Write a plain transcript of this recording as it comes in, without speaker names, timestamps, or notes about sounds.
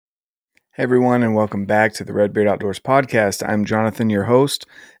Hey everyone, and welcome back to the Redbeard Outdoors podcast. I'm Jonathan, your host,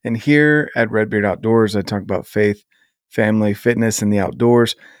 and here at Redbeard Outdoors, I talk about faith, family, fitness, and the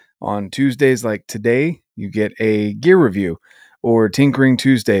outdoors. On Tuesdays like today, you get a gear review or Tinkering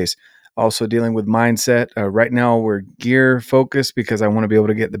Tuesdays. Also dealing with mindset. Right now, we're gear focused because I want to be able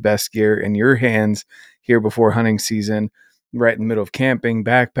to get the best gear in your hands here before hunting season, right in the middle of camping,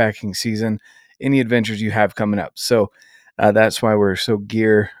 backpacking season, any adventures you have coming up. So, that's why we're so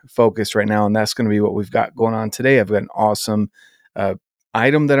gear focused right now. And that's going to be what we've got going on today. I've got an awesome uh,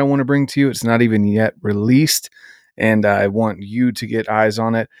 item that I want to bring to you. It's not even yet released. And I want you to get eyes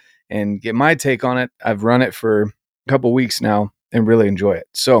on it and get my take on it. I've run it for a couple weeks now and really enjoy it.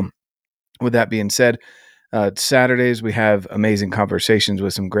 So, with that being said, Saturdays we have amazing conversations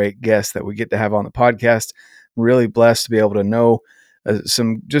with some great guests that we get to have on the podcast. I'm really blessed to be able to know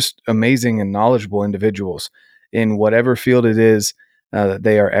some just amazing and knowledgeable individuals in whatever field it is that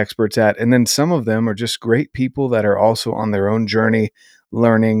they are experts at. And then some of them are just great people that are also on their own journey,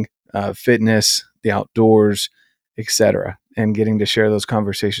 learning fitness, the outdoors, etc., and getting to share those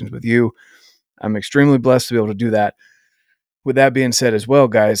conversations with you. I'm extremely blessed to be able to do that. With that being said as well,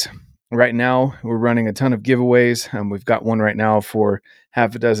 guys, right now we're running a ton of giveaways. We've got one right now for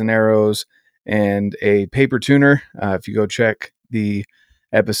half a dozen arrows and a paper tuner. If you go check the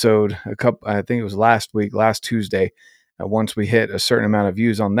episode, I think it was last Tuesday, once we hit a certain amount of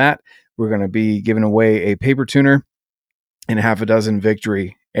views on that, we're going to be giving away a paper tuner and half a dozen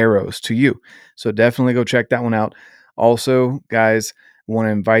victory arrows to you. So definitely go check that one out. Also, guys, I want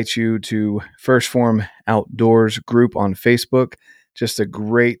to invite you to First Form Outdoors group on Facebook. Just a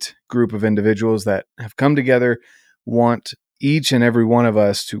great group of individuals that have come together, want each and every one of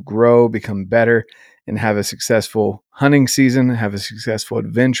us to grow, become better, and have a successful hunting season, have a successful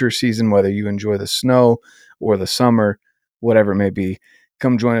adventure season, whether you enjoy the snow or the summer, whatever it may be.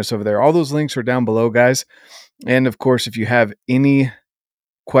 Come join us over there. All those links are down below, guys. And of course, if you have any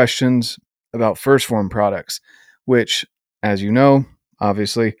questions about First Form products, which, as you know,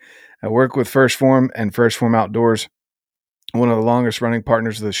 obviously, I work with First Form and First Form Outdoors, one of the longest running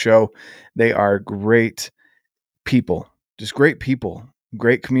partners of the show. They are great people, just great people,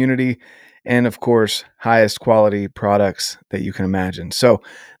 great community, and of course, highest quality products that you can imagine. So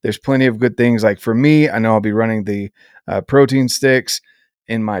there's plenty of good things. Like for me, I know I'll be running the protein sticks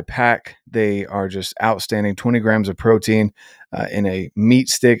in my pack. They are just outstanding. 20 grams of protein in a meat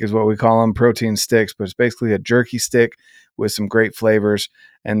stick is what we call them, protein sticks, but it's basically a jerky stick with some great flavors.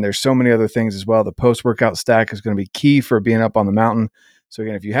 And there's so many other things as well. The post-workout stack is going to be key for being up on the mountain. So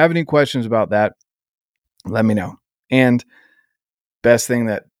again, if you have any questions about that, let me know. And best thing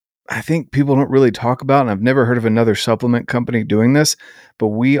that I think people don't really talk about, and I've never heard of another supplement company doing this, but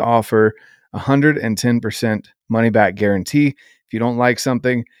we offer 110% money back guarantee. If you don't like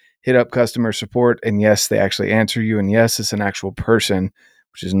something, hit up customer support. And yes, they actually answer you. And yes, it's an actual person,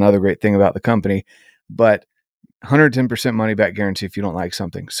 which is another great thing about the company. But 110% money back guarantee if you don't like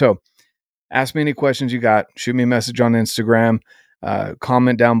something. So ask me any questions you got. Shoot me a message on Instagram.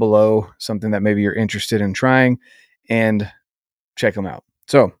 Comment down below something that maybe you're interested in trying, and check them out.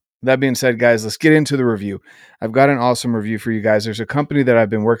 So that being said, guys, let's get into the review. I've got an awesome review for you guys. There's a company that I've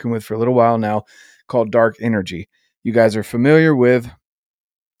been working with for a little while now called Dark Energy. You guys are familiar with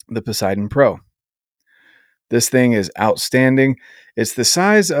the Poseidon Pro. This thing is outstanding. It's the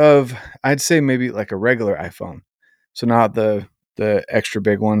size of, I'd say maybe like a regular iPhone. So not the extra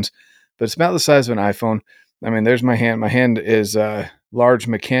big ones, but it's about the size of an iPhone. I mean, there's my hand. My hand is large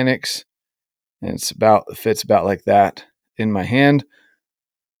mechanics, and fits about like that in my hand.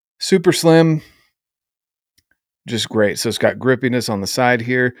 Super slim, just great. So it's got grippiness on the side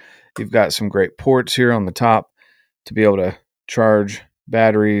here. You've got some great ports here on the top to be able to charge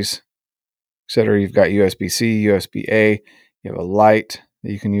batteries, etc. You've got USB-C, USB-A. You have a light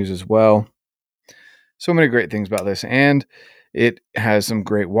that you can use as well. So many great things about this. And it has some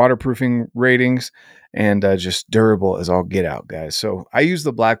great waterproofing ratings and just durable as all get out, guys. So I use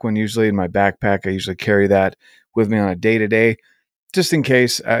the black one usually in my backpack. I usually carry that with me on a day-to-day, just in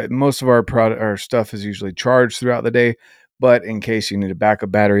case. Most of our stuff is usually charged throughout the day, but in case you need a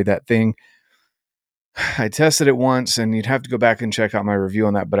backup battery, that thing, I tested it once, and you'd have to go back and check out my review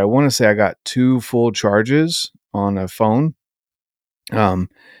on that. But I want to say I got 2 full charges on a phone,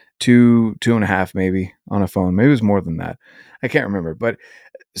 2.5 maybe on a phone. Maybe it was more than that. I can't remember, but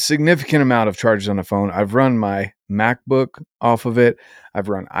significant amount of charges on a phone. I've run my MacBook off of it. I've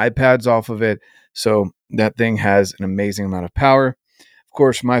run iPads off of it. So that thing has an amazing amount of power. Of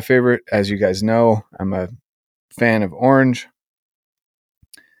course, my favorite, as you guys know, I'm a fan of orange.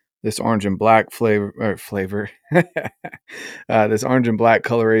 This orange and black flavor. This orange and black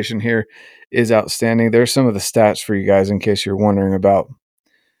coloration here is outstanding. There's some of the stats for you guys in case you're wondering about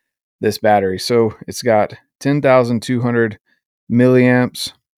this battery. So it's got 10,200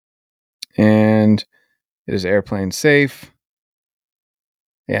 milliamps and it is airplane safe.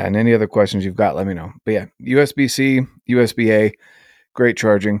 Yeah, and any other questions you've got, let me know. But yeah, USB-C, USB-A, great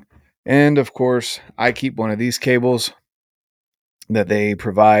charging. And of course, I keep one of these cables that they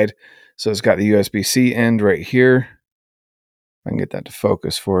provide. So it's got the USB-C end right here. I can get that to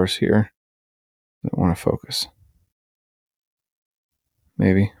focus for us here. Don't want to focus.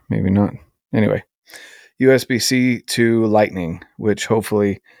 Maybe not. Anyway, USB-C to Lightning, which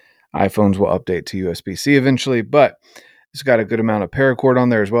hopefully iPhones will update to USB-C eventually, but it's got a good amount of paracord on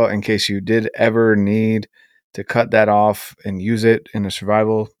there as well in case you did ever need to cut that off and use it in a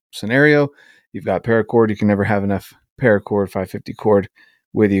survival scenario. You've got paracord. You can never have enough paracord 550 cord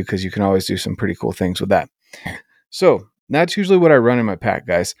with you because you can always do some pretty cool things with that. So that's usually what I run in my pack,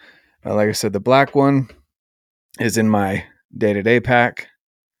 guys. Like I said, the black one is in my day-to-day pack.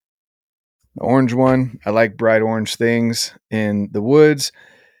 The orange one, I like bright orange things in the woods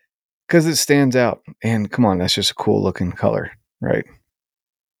because it stands out. And come on, that's just a cool looking color, right?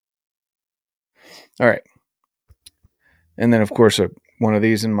 All right. And then, of course, one of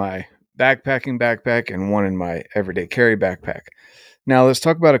these in my backpacking backpack and one in my everyday carry backpack. Now, let's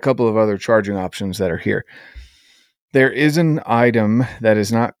talk about a couple of other charging options that are here. There is an item that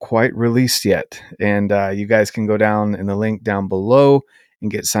is not quite released yet, and you guys can go down in the link down below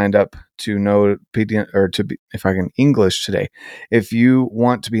and get signed up to know or to be, if I can English today. If you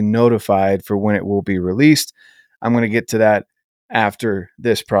want to be notified for when it will be released, I'm going to get to that after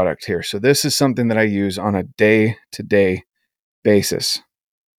this product here. So this is something that I use on a day-to-day basis.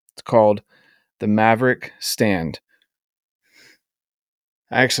 It's called the Maverick Stand.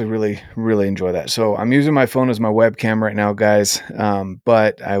 I actually really enjoy that. So I'm using my phone as my webcam right now, guys.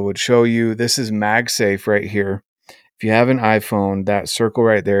 But I would show you, this is MagSafe right here. If you have an iPhone, that circle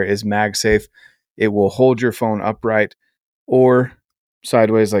right there is MagSafe. It will hold your phone upright or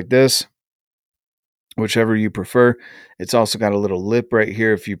sideways like this, whichever you prefer. It's also got a little lip right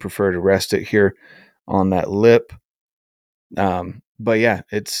here if you prefer to rest it here on that lip. But yeah,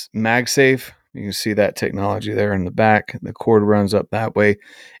 it's MagSafe. You can see that technology there in the back. The cord runs up that way.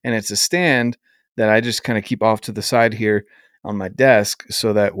 And it's a stand that I just kind of keep off to the side here on my desk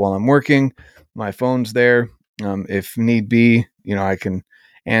so that while I'm working, my phone's there. If need be, I can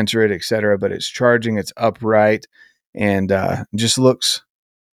answer it, etc. But it's charging, it's upright, and just looks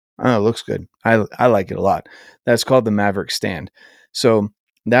good. I like it a lot. That's called the Maverick Stand. So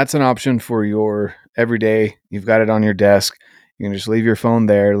that's an option for your everyday. You've got it on your desk. You can just leave your phone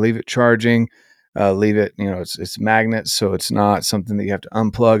there, leave it charging, leave it, it's magnets. So it's not something that you have to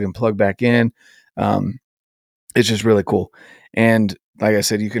unplug and plug back in. It's just really cool. And like I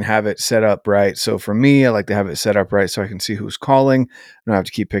said, you can have it set up right. So for me, I like to have it set up right so I can see who's calling. I don't have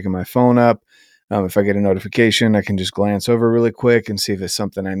to keep picking my phone up. If I get a notification, I can just glance over really quick and see if it's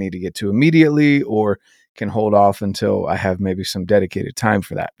something I need to get to immediately or can hold off until I have maybe some dedicated time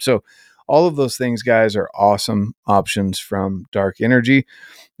for that. So all of those things, guys, are awesome options from Dark Energy.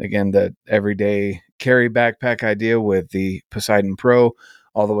 Again, the everyday carry backpack idea with the Poseidon Pro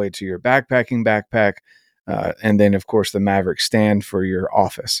all the way to your backpacking backpack. And then, of course, the Maverick Stand for your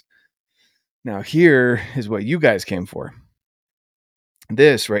office. Now, here is what you guys came for.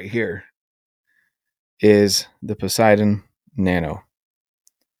 This right here is the Poseidon Nano.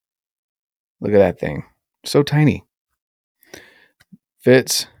 Look at that thing. So tiny.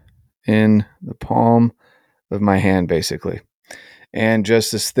 Fits in the palm of my hand, basically. And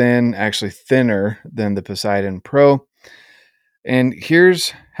just as thin, actually thinner than the Poseidon Pro. And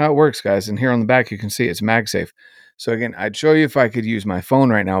here's how it works, guys. And here on the back, you can see it's MagSafe. So again, I'd show you if I could use my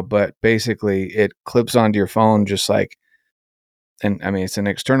phone right now, but basically it clips onto your phone just like, and I mean, it's an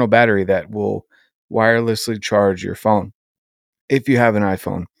external battery that will wirelessly charge your phone. If you have an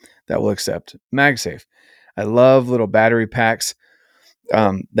iPhone that will accept MagSafe. I love little battery packs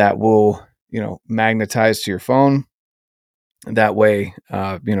that will, magnetize to your phone. That way,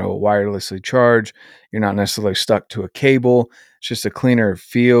 wirelessly charge. You're not necessarily stuck to a cable. It's just a cleaner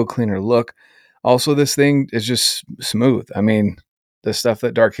feel, cleaner look. Also, this thing is just smooth. I mean, the stuff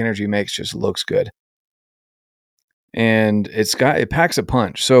that Dark Energy makes just looks good. And it packs a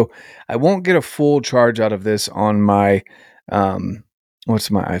punch. So I won't get a full charge out of this on my,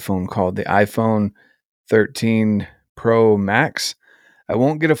 what's my iPhone called? The iPhone 13 Pro Max. I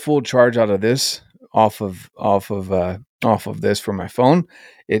won't get a full charge out of this off of this for my phone.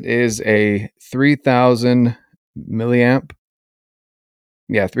 It is a 3,000 milliamp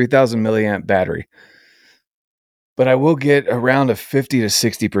Yeah, 3000 milliamp battery. But I will get around a 50 to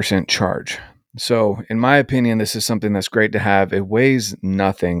 60% charge. So, in my opinion, this is something that's great to have. It weighs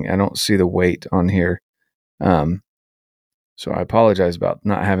nothing. I don't see the weight on here. Um, so I apologize about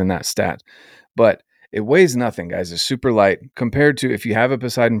not having that stat. But it weighs nothing, guys. It's super light compared to if you have a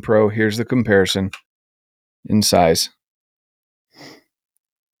Poseidon Pro. Here's the comparison in size.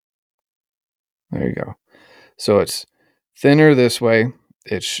 There you go. So it's thinner this way.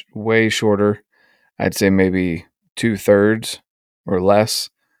 It's way shorter. I'd say maybe 2/3 or less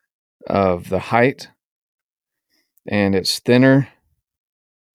of the height. And it's thinner.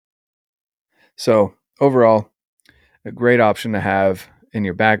 So overall, a great option to have in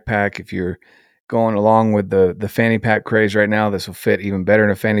your backpack. If you're going along with the fanny pack craze right now, this will fit even better in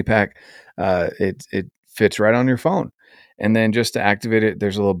a fanny pack. It fits right on your phone. And then just to activate it,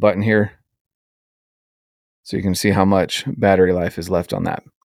 there's a little button here. So you can see how much battery life is left on that.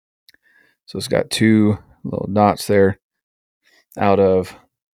 So it's got 2 little dots there out of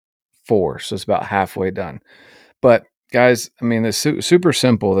 4. So it's about halfway done. But guys, I mean, it's super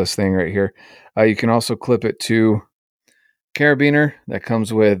simple, this thing right here. You can also clip it to carabiner that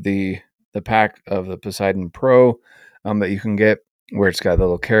comes with the pack of the Poseidon Pro that you can get, where it's got the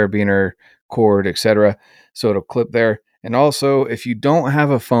little carabiner cord, etc. So it'll clip there. And also, if you don't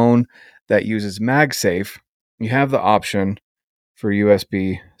have a phone that uses MagSafe, you have the option for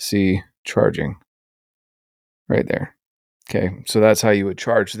USB-C charging right there. Okay, so that's how you would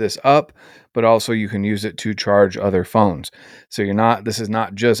charge this up, but also you can use it to charge other phones. So this is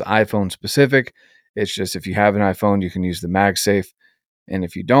not just iPhone specific. It's just if you have an iPhone, you can use the MagSafe. And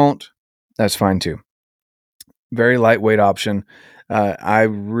if you don't, that's fine too. Very lightweight option. I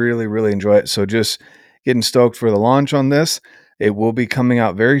really, really enjoy it. So just getting stoked for the launch on this. It will be coming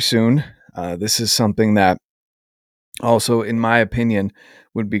out very soon. This is something that also, in my opinion,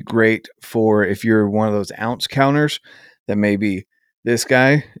 would be great for if you're one of those ounce counters that maybe this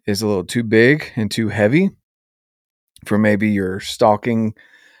guy is a little too big and too heavy for maybe your stalking.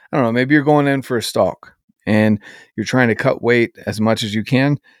 I don't know, maybe you're going in for a stalk and you're trying to cut weight as much as you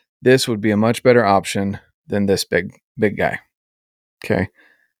can. This would be a much better option than this big guy. Okay.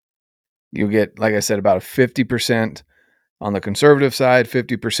 You'll get, like I said, about a 50% on the conservative side,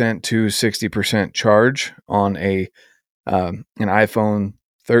 50% to 60% charge on an iPhone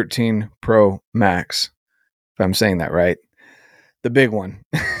 13 Pro Max, if I'm saying that right. The big one.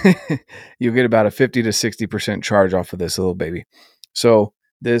 You'll get about a 50 to 60% charge off of this little baby. So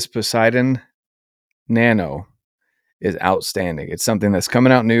this Poseidon Nano is outstanding. It's something that's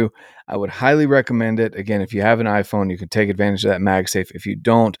coming out new. I would highly recommend it. Again, if you have an iPhone, you can take advantage of that MagSafe. If you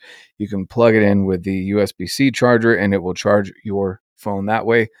don't, you can plug it in with the USB-C charger and it will charge your phone that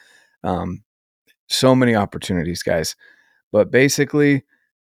way. So many opportunities, guys. But basically,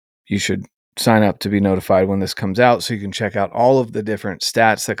 you should sign up to be notified when this comes out so you can check out all of the different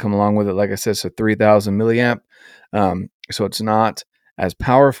stats that come along with it. Like I said, so 3000 milliamp. So it's not as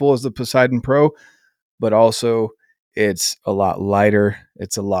powerful as the Poseidon Pro, but also it's a lot lighter.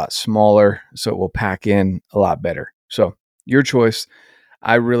 It's a lot smaller, so it will pack in a lot better. So your choice.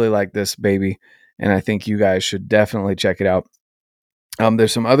 I really like this baby, and I think you guys should definitely check it out.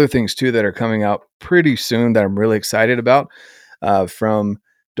 There's some other things too that are coming out pretty soon that I'm really excited about from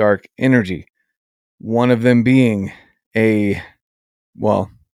Dark Energy. One of them being a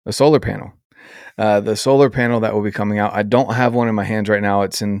solar panel. The solar panel that will be coming out. I don't have one in my hands right now.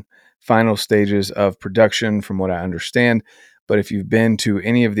 It's in final stages of production from what I understand. But if you've been to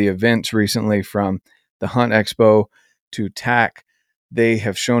any of the events recently, from the Hunt Expo to TAC, they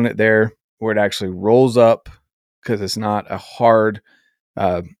have shown it there where it actually rolls up, because it's not a hard,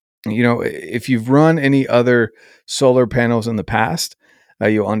 if you've run any other solar panels in the past,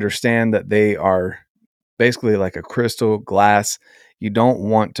 you'll understand that they are basically like a crystal glass. You don't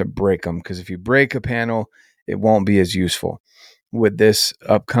want to break them, because if you break a panel, it won't be as useful. With this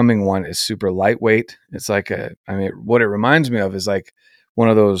upcoming one, it's super lightweight. It's like what it reminds me of is like one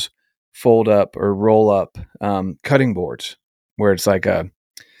of those fold up or roll up cutting boards, where it's like a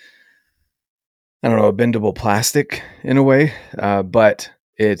bendable plastic in a way. But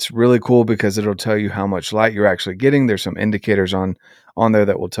it's really cool because it'll tell you how much light you're actually getting. There's some indicators on there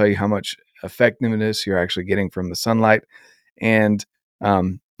that will tell you how much effectiveness you're actually getting from the sunlight. And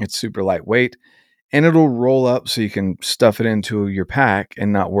it's super lightweight, and it'll roll up so you can stuff it into your pack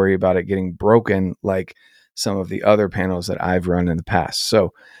and not worry about it getting broken like some of the other panels that I've run in the past.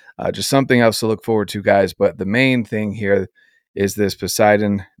 So just something else to look forward to, guys. But the main thing here is this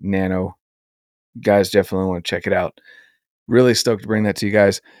Poseidon Nano. You guys definitely want to check it out. Really stoked to bring that to you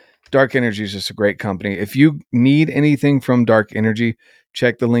guys. Dark Energy is just a great company. If you need anything from Dark Energy,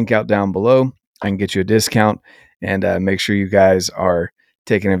 check the link out down below. I can get you a discount, and make sure you guys are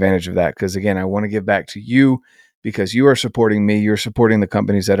taking advantage of that. Because again, I want to give back to you because you are supporting me. You're supporting the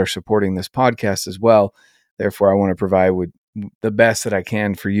companies that are supporting this podcast as well. Therefore, I want to provide with the best that I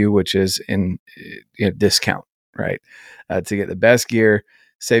can for you, which is in discount, right? To get the best gear,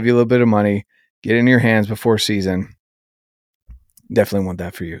 save you a little bit of money, get in your hands before season. Definitely want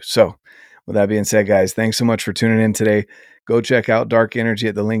that for you. So with that being said, guys, thanks so much for tuning in today. Go check out Dark Energy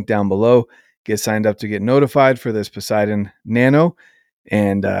at the link down below. Get signed up to get notified for this Poseidon Nano,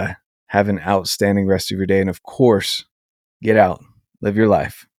 and have an outstanding rest of your day. And of course, get out, live your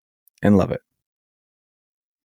life, and love it.